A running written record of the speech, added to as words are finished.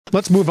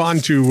Let's move on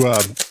to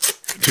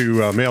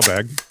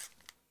mailbag.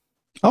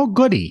 Oh,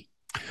 goody.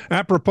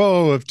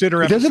 Apropos of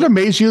Titter Does it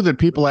amaze you that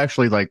people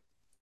actually like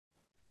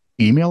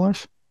email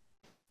us?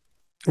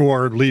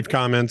 Or leave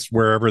comments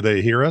wherever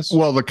they hear us?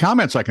 Well, the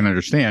comments I can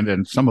understand,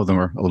 and some of them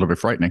are a little bit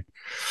frightening.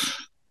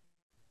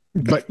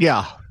 But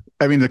yeah,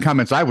 I mean, the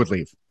comments I would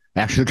leave.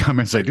 Actually, the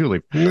comments I do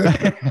leave.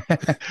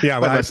 Yeah,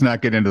 but let's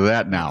not get into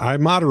that now. I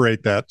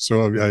moderate that.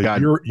 So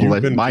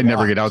I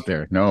never get out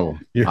there. No,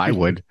 I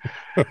would.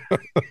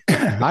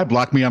 I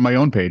block me on my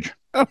own page.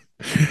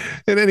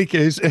 In any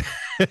case,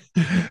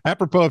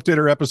 apropos of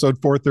Titter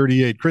episode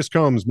 438, Chris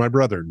Combs, my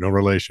brother, no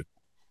relation.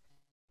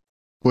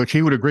 Which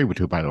he would agree with,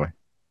 too, by the way.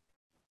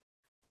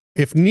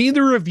 If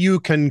neither of you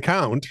can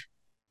count,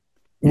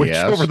 which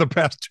over the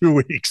past 2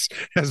 weeks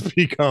has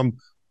become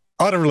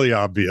utterly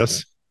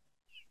obvious.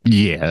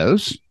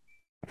 Yes.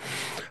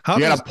 You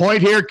got a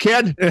point here,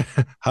 kid?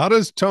 How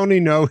does Tony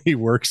know he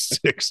works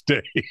 6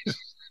 days?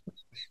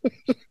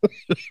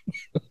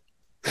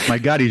 My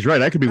God, he's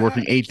right. I could be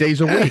working 8 days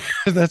a week.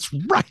 That's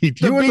right. The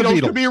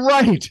Beatles could be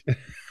right.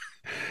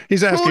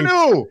 He's asking.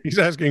 Who knew? He's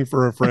asking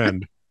for a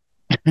friend.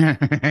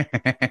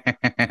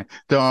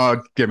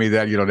 Don't give me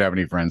that. You don't have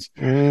any friends.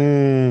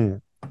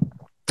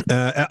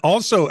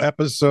 Also,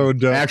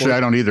 episode. Actually,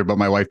 I don't either, but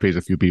my wife pays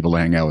a few people to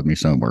hang out with me,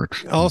 so it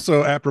works.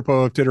 Also,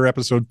 apropos of Titter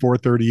episode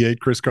 438,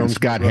 Chris Combs.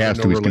 Scott has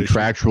to. He's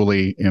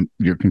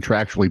you're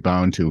contractually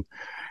bound to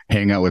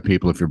hang out with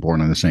people if you're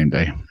born on the same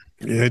day.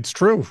 It's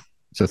true.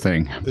 It's a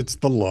thing. It's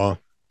the law.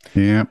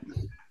 Yeah.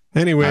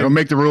 Anyway, I don't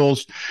make the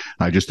rules.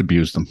 I just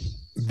abuse them.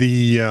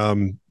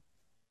 You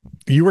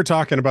were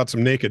talking about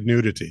some naked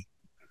nudity,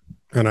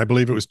 and I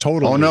believe it was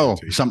total. Oh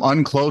nudity. No, some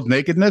unclothed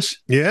nakedness.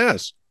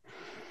 Yes,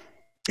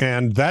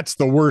 and that's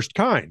the worst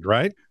kind,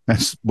 right?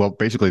 That's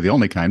basically the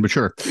only kind, but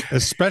sure.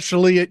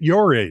 Especially at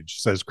your age,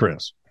 says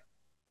Chris.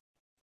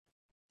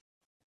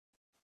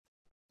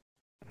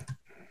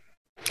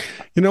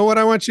 You know what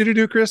I want you to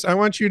do, Chris? I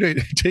want you to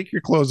take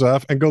your clothes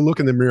off and go look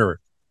in the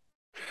mirror.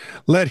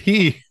 Let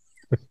he,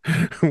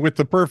 with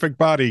the perfect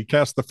body,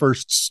 cast the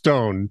first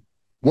stone.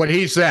 What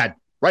he said,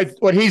 right?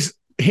 What he's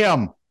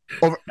him.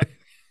 Over.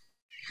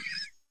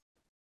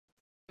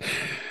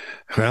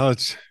 Well,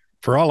 it's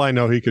for all I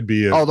know, he could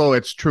be. Although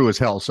it's true as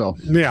hell. So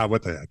yeah,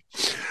 what the heck?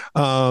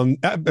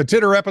 A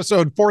Titter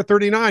episode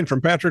 439 from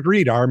Patrick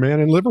Reed, our man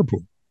in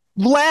Liverpool.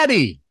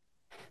 Vladdy.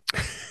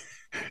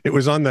 It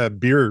was on the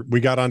beer. We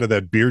got onto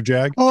that beer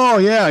jag. Oh,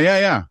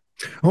 yeah.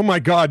 Oh, my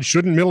God.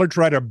 Shouldn't Miller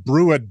try to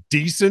brew a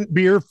decent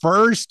beer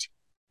first?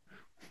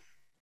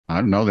 I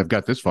don't know. They've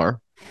got this far.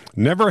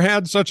 Never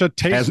had such a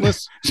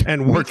tasteless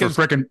and weak for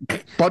frickin'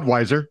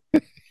 Budweiser.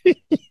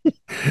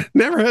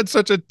 Never had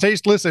such a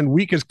tasteless and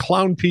weak as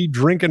clown pea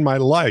drink in my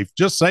life.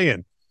 Just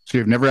saying. So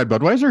you've never had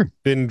Budweiser?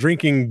 Been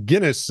drinking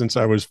Guinness since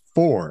I was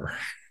 4.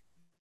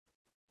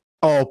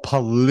 Oh,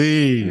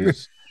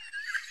 please.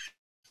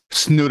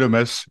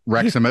 Snootimus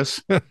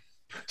Reximus.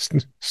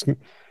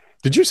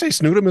 Did you say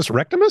Snootimus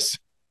Rectimus?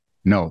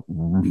 No.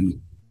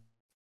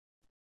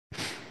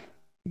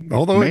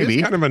 Although maybe. It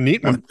is kind of a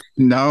neat one.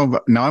 No,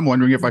 but now I'm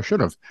wondering if I should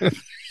have.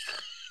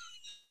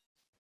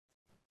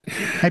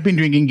 I've been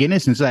drinking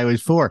Guinness since I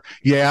was 4.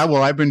 Yeah,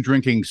 well, I've been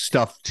drinking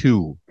stuff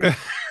too.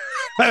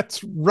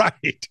 That's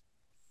right.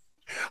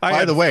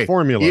 By the way,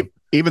 formula.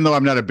 Even though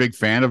I'm not a big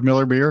fan of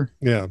Miller beer.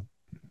 Yeah.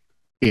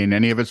 In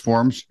any of its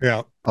forms.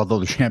 Yeah. Although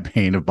the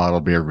champagne of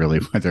bottled beer really,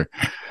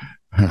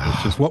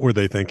 just what were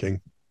they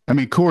thinking? I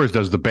mean, Coors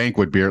does the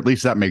banquet beer. At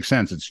least that makes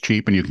sense. It's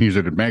cheap and you can use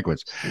it at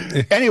banquets.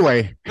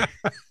 Anyway,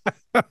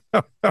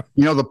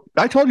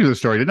 I told you the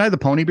story, didn't I? The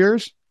pony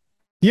beers?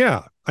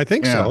 Yeah, I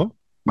think so.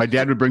 My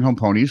dad would bring home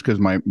ponies because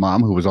my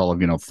mom, who was all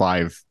of,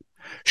 5,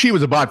 she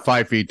was about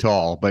 5 feet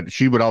tall, but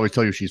she would always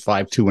tell you she's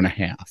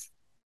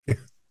 5'2.5".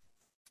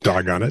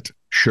 Doggone it.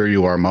 Sure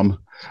you are, Mom.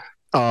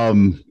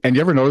 And you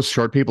ever notice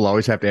short people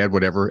always have to add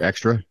whatever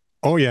extra?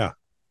 Oh, yeah.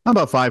 I'm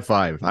about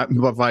 5'5". I'm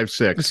about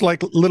 5'6". It's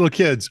like little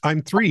kids.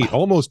 I'm 3,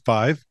 almost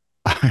 5.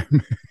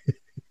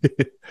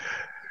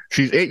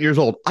 She's 8 years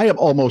old. I am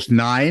almost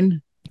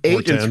 9,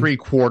 8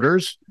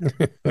 3/4.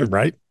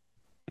 Right.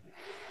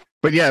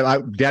 But yeah,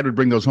 Dad would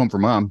bring those home for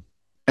Mom.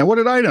 And what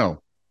did I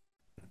know?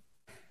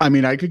 I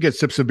mean, I could get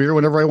sips of beer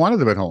whenever I wanted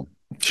them at home.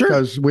 Sure.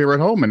 Because we were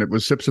at home and it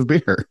was sips of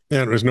beer.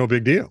 And it was no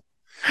big deal.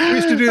 We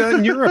used to do that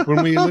in Europe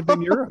when we lived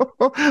in Europe.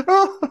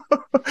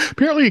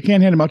 Apparently you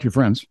can't hand them out to your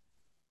friends.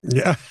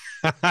 Yeah.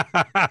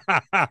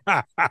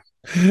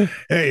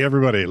 Hey,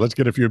 everybody, let's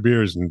get a few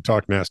beers and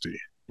talk nasty.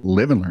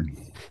 Live and learn.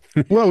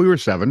 Well, we were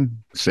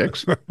 7,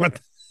 6, what?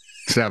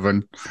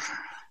 7.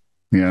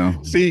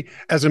 Yeah. See,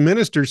 as a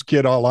minister's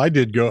kid, all I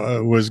did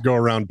was go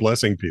around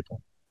blessing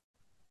people.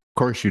 Of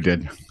course you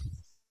did.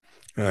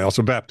 I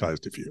also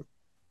baptized a few.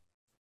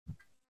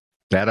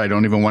 That I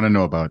don't even want to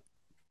know about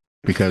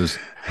because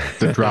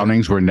the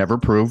drownings were never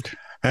proved.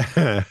 Wait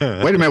a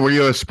minute. Were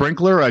you a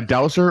sprinkler, a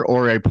douser,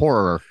 or a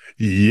pourer?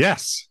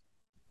 Yes.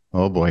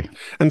 Oh, boy.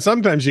 And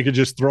sometimes you could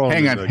just throw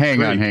hang on.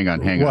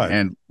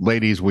 And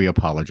ladies, we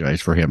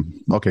apologize for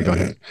him. Okay, go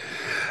ahead.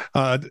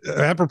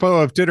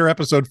 Apropos of Titter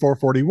episode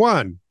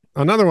 441,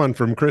 Another one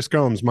from Chris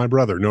Combs, my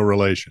brother, no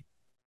relation.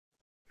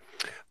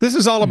 This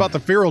is all about the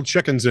feral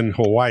chickens in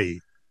Hawaii.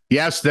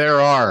 Yes,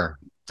 there are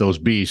those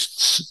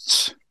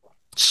beasts.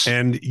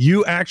 And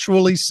you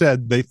actually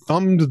said they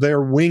thumbed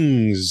their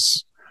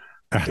wings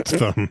at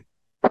them.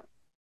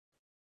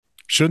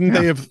 Shouldn't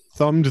they have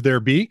thumbed their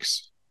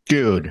beaks?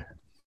 Dude.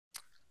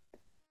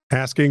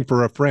 Asking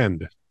for a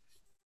friend.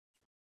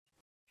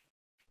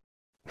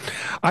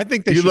 I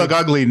think you look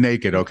ugly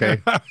naked,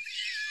 okay?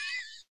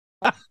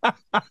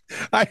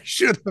 I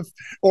should have,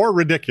 or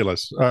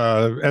ridiculous.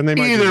 And they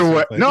might either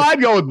way. No,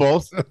 I'd go with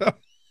both.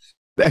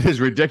 That is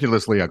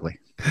ridiculously ugly.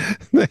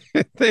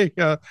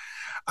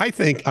 I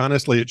think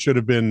honestly, it should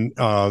have been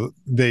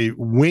they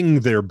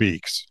wing their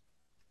beaks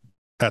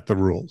at the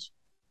rules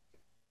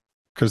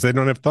because they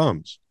don't have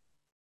thumbs.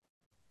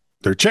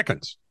 They're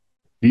chickens.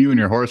 You and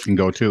your horse can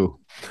go too.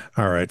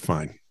 All right,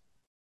 fine.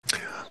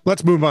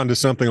 Let's move on to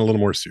something a little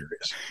more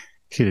serious.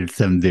 Should have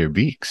thumbed their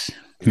beaks.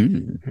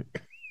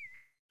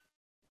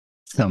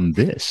 Thumb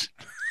this.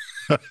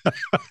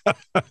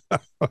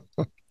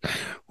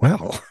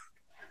 Well,